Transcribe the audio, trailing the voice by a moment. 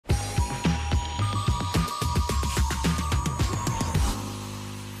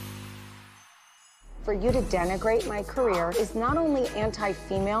For you to denigrate my career is not only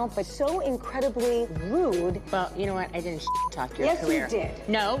anti-female, but so incredibly rude. Well, you know what? I didn't talk your career. Yes, you did.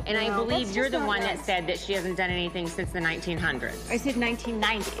 No, and I No, believe you're the one nice. that said that she hasn't done anything since the 1900s. I said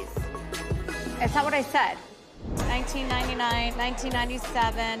 1990s. That's not what I said. 1999,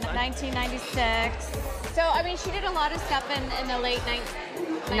 1997, 1996. So, I mean, she did a lot of stuff in the late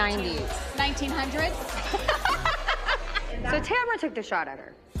 1900s. So Tamra took the shot at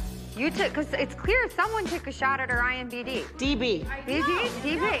her. You took, because it's clear someone took a shot at her IMDb. DB.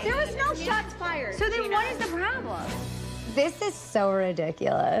 DB? There was no shots fired. So then what is the problem? This is so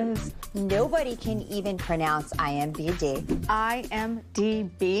ridiculous. Nobody can even pronounce IMDb.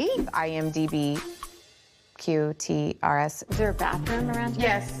 IMDb? IMDb. QTRS. Is there a bathroom around here?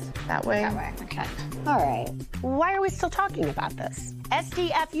 Yes, that way. That way, okay. All right. Why are we still talking about this?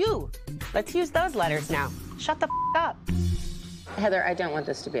 SDFU. Let's use those letters now. Shut the up. Heather, I don't want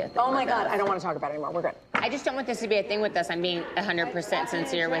this to be a thing. Oh my God, I don't want to talk about it anymore. We're good. I just don't want this to be a thing with us. I'm being 100%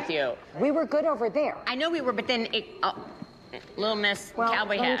 sincere with you. We were good over there. I know we were, but then it, little Miss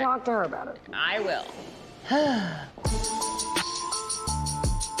Cowboy let me Hat. talk to her about it. I will.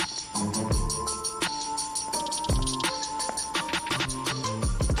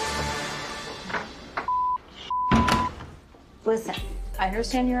 Listen, I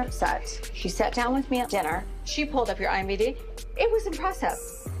understand you're upset. She sat down with me at dinner. She pulled up your IMDb. It was impressive.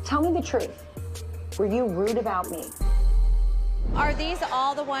 Tell me the truth. Were you rude about me? Are these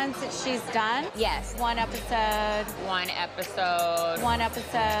all the ones that she's done? Yes. One episode. One episode. One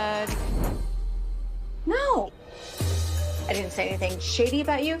episode. No. I didn't say anything shady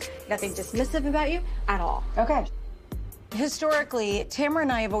about you, nothing dismissive about you at all. Okay. Historically, Tamra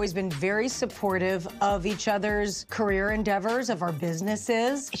and I have always been very supportive of each other's career endeavors, of our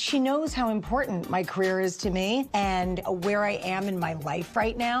businesses. She knows how important my career is to me and where I am in my life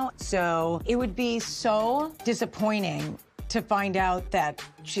right now. So it would be so disappointing to find out that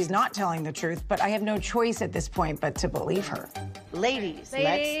she's not telling the truth, but I have no choice at this point but to believe her. Ladies,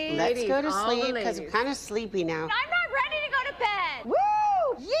 let's go to sleep because I'm kind of sleepy now. I'm not